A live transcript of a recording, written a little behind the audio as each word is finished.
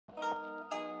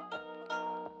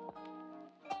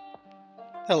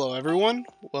Hello everyone,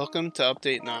 welcome to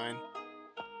Update 9.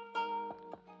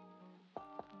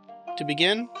 To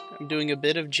begin, I'm doing a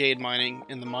bit of jade mining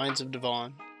in the mines of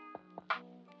Devon.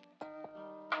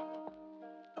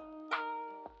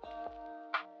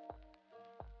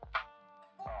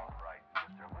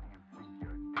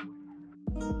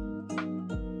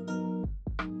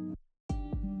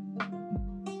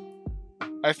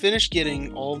 I finished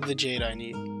getting all of the jade I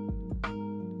need.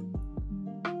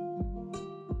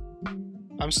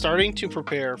 I'm starting to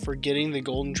prepare for getting the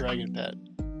golden dragon pet.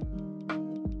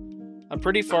 I'm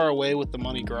pretty far away with the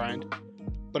money grind,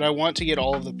 but I want to get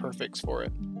all of the perfects for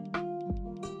it.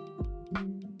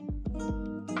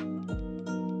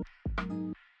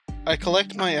 I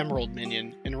collect my emerald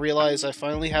minion and realize I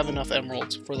finally have enough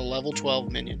emeralds for the level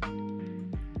 12 minion.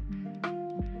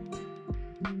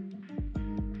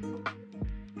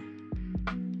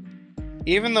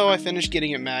 Even though I finished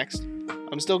getting it maxed,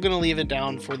 I'm still going to leave it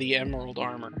down for the emerald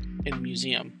armor in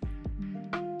museum.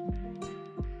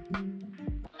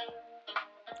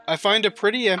 I find a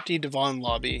pretty empty Devon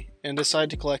lobby and decide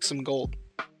to collect some gold.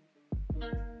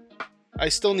 I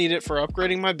still need it for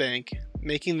upgrading my bank,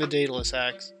 making the Daedalus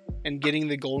axe, and getting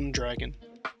the golden dragon.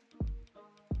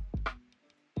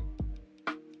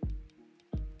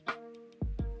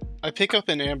 I pick up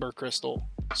an amber crystal,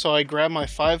 so I grab my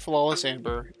 5 flawless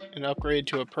amber and upgrade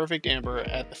to a perfect amber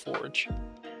at the forge.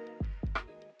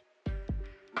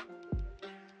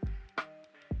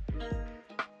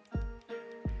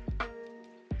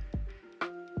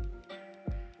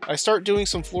 I start doing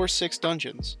some floor 6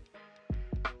 dungeons.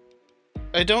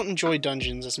 I don't enjoy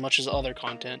dungeons as much as other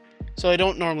content, so I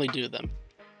don't normally do them.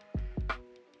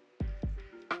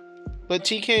 But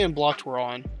TK and Blocked were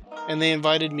on, and they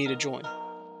invited me to join.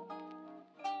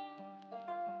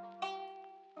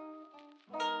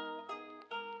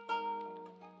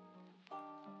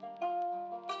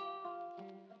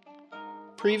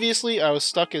 Previously, I was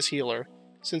stuck as healer,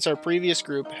 since our previous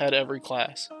group had every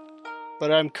class,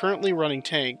 but I'm currently running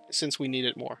tank since we need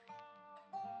it more.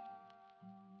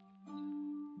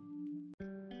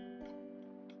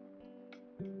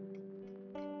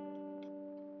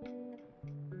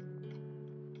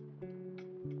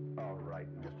 Alright,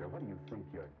 mister, what do you think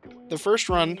you're doing? The first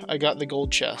run, I got the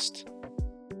gold chest.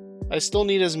 I still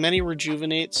need as many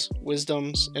rejuvenates,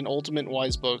 wisdoms, and ultimate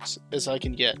wise books as I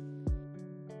can get.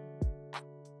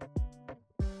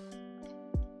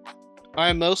 I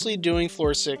am mostly doing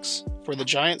floor 6 for the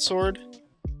giant sword,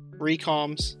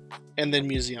 recoms, and then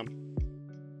museum.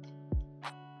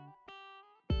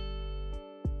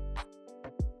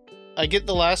 I get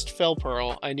the last fell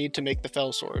pearl I need to make the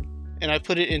fell sword, and I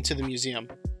put it into the museum.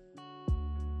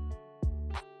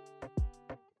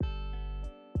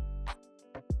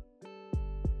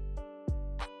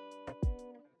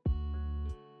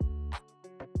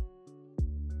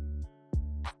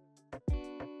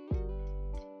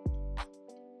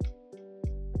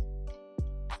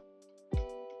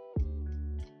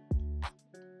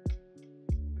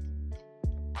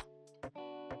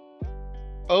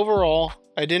 Overall,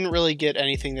 I didn't really get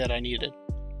anything that I needed.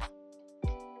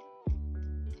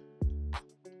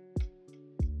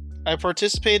 I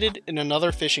participated in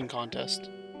another fishing contest.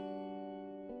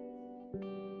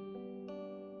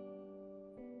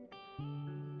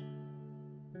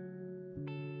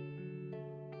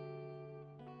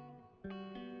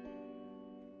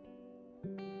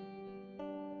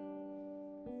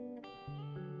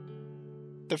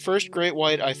 The first great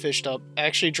white I fished up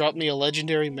actually dropped me a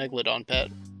legendary Megalodon pet.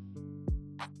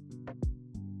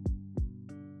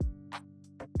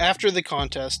 After the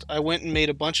contest, I went and made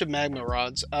a bunch of magma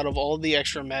rods out of all the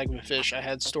extra magma fish I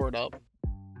had stored up.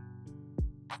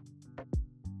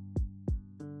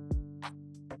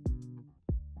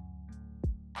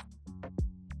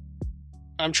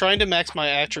 I'm trying to max my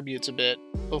attributes a bit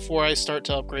before I start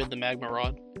to upgrade the magma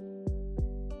rod.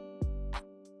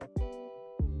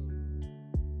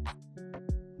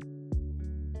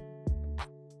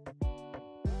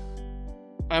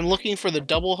 I'm looking for the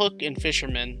double hook and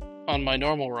fisherman on my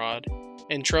normal rod,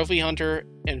 and trophy hunter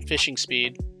and fishing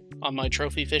speed on my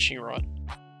trophy fishing rod.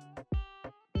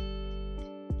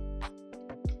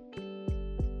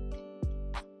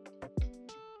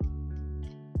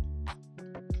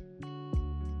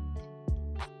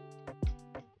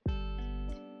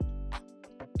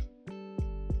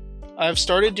 I've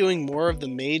started doing more of the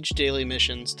mage daily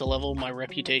missions to level my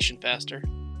reputation faster.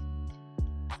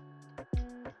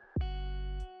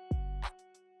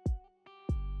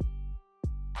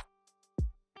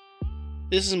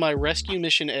 This is my Rescue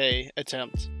Mission A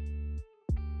attempt.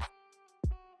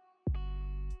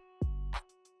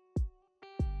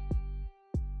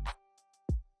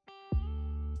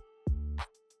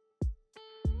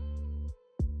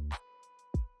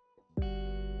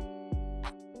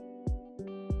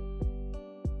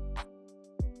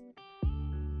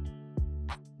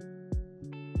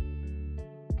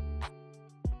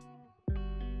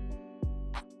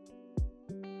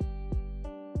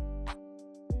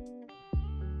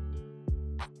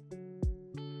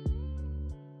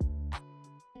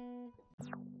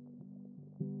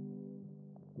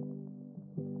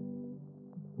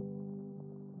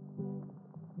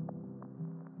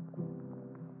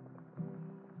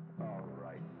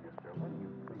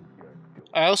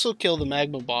 I also kill the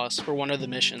magma boss for one of the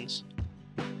missions.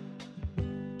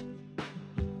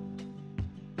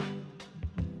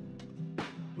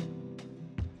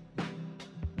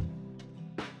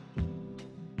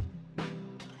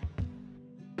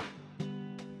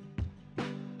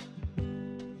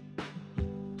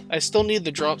 I still need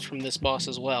the drops from this boss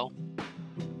as well.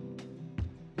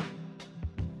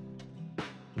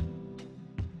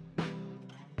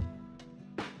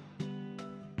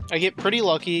 I get pretty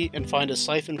lucky and find a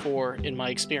Siphon 4 in my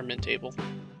experiment table.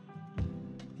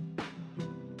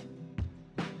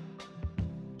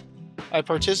 I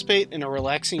participate in a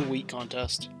relaxing wheat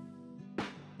contest.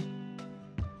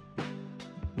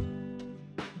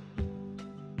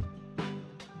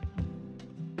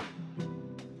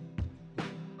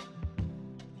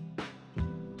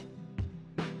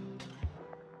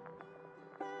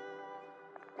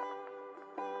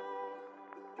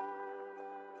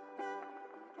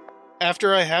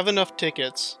 After I have enough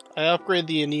tickets, I upgrade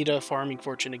the Anita farming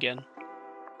fortune again.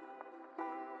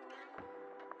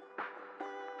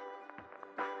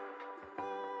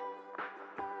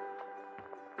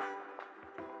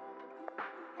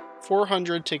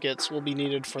 $400 tickets will be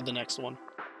needed for the next one.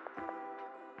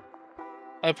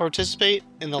 I participate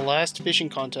in the last fishing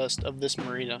contest of this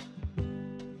marina.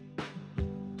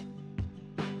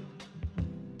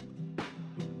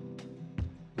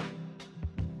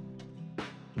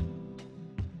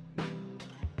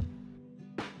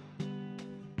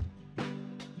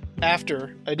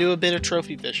 After, I do a bit of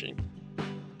trophy fishing.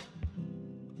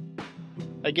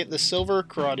 I get the silver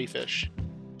karate fish.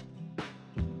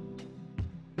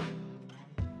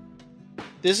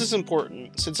 This is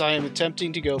important since I am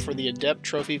attempting to go for the adept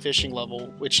trophy fishing level,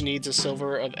 which needs a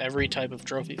silver of every type of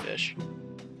trophy fish.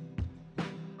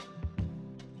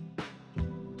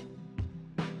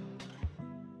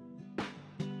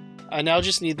 I now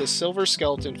just need the silver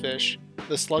skeleton fish,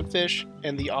 the slugfish,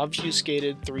 and the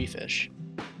obfuscated 3 fish.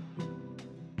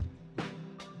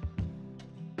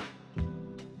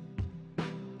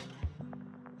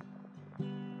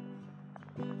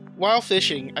 While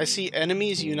fishing, I see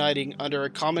enemies uniting under a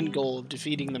common goal of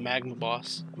defeating the magma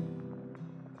boss.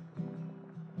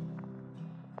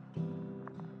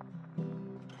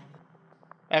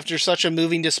 After such a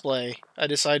moving display, I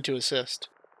decide to assist.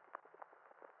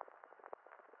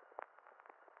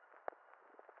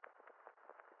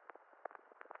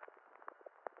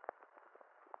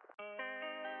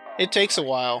 It takes a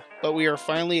while, but we are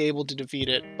finally able to defeat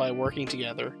it by working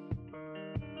together.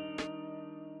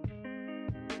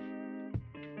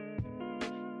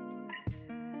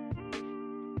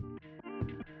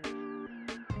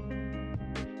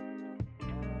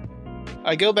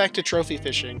 I go back to trophy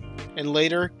fishing, and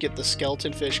later get the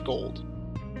skeleton fish gold.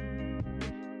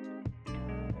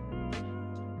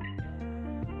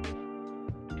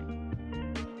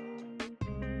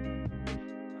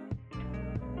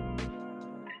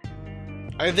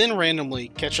 I then randomly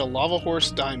catch a lava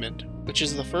horse diamond, which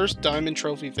is the first diamond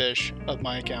trophy fish of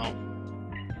my account.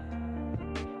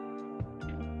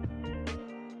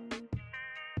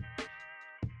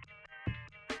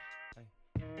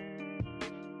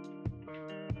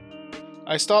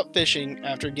 I stop fishing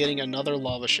after getting another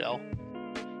lava shell.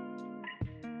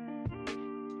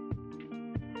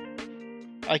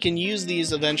 I can use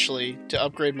these eventually to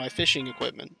upgrade my fishing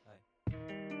equipment.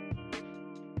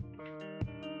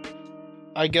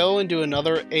 I go and do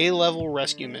another A-level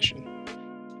rescue mission.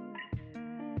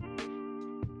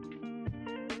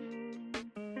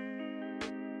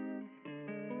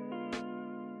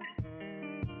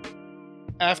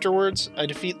 Afterwards, I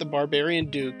defeat the Barbarian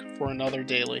Duke for another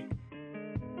daily.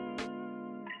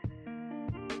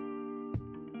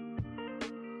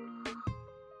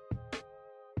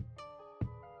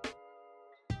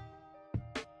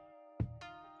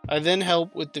 I then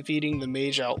help with defeating the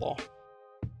Mage Outlaw.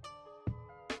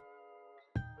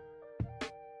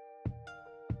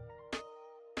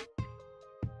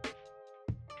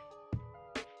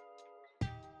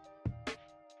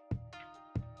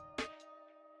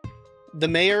 The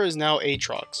mayor is now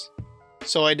Aatrox,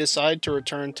 so I decide to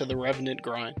return to the Revenant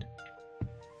grind.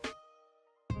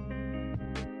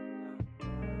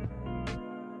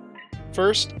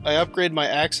 First, I upgrade my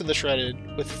Axe of the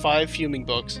Shredded with 5 fuming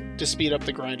books to speed up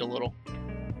the grind a little.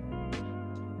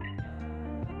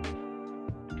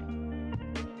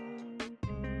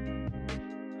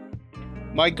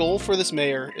 My goal for this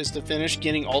mayor is to finish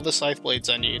getting all the scythe blades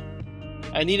I need.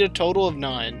 I need a total of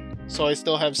 9, so I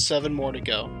still have 7 more to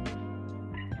go.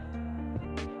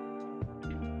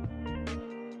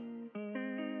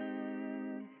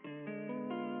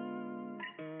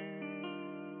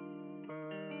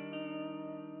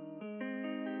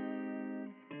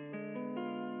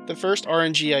 The first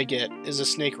RNG I get is a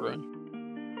snake rune.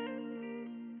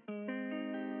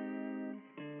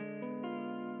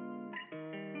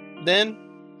 Then,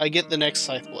 I get the next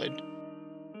scythe blade.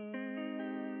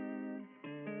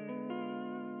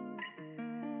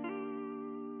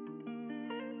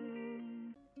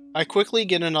 I quickly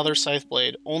get another scythe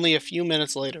blade only a few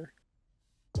minutes later.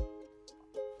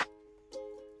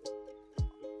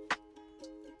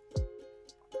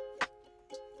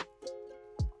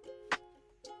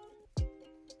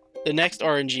 The next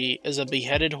RNG is a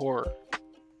beheaded horror.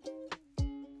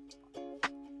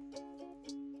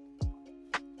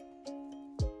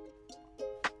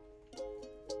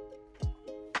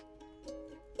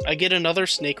 I get another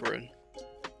snake rune.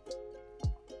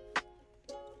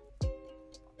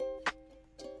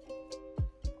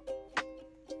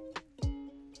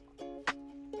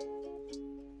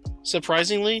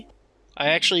 Surprisingly, I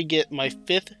actually get my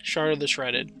 5th Shard of the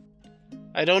Shredded.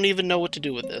 I don't even know what to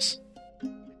do with this.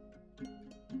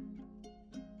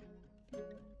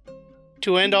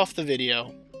 To end off the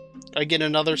video, I get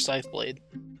another Scythe Blade.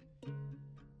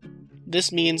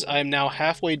 This means I am now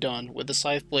halfway done with the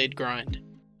Scythe Blade grind.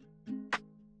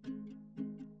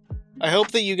 I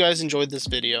hope that you guys enjoyed this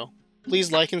video.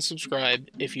 Please like and subscribe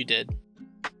if you did.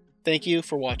 Thank you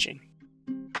for watching.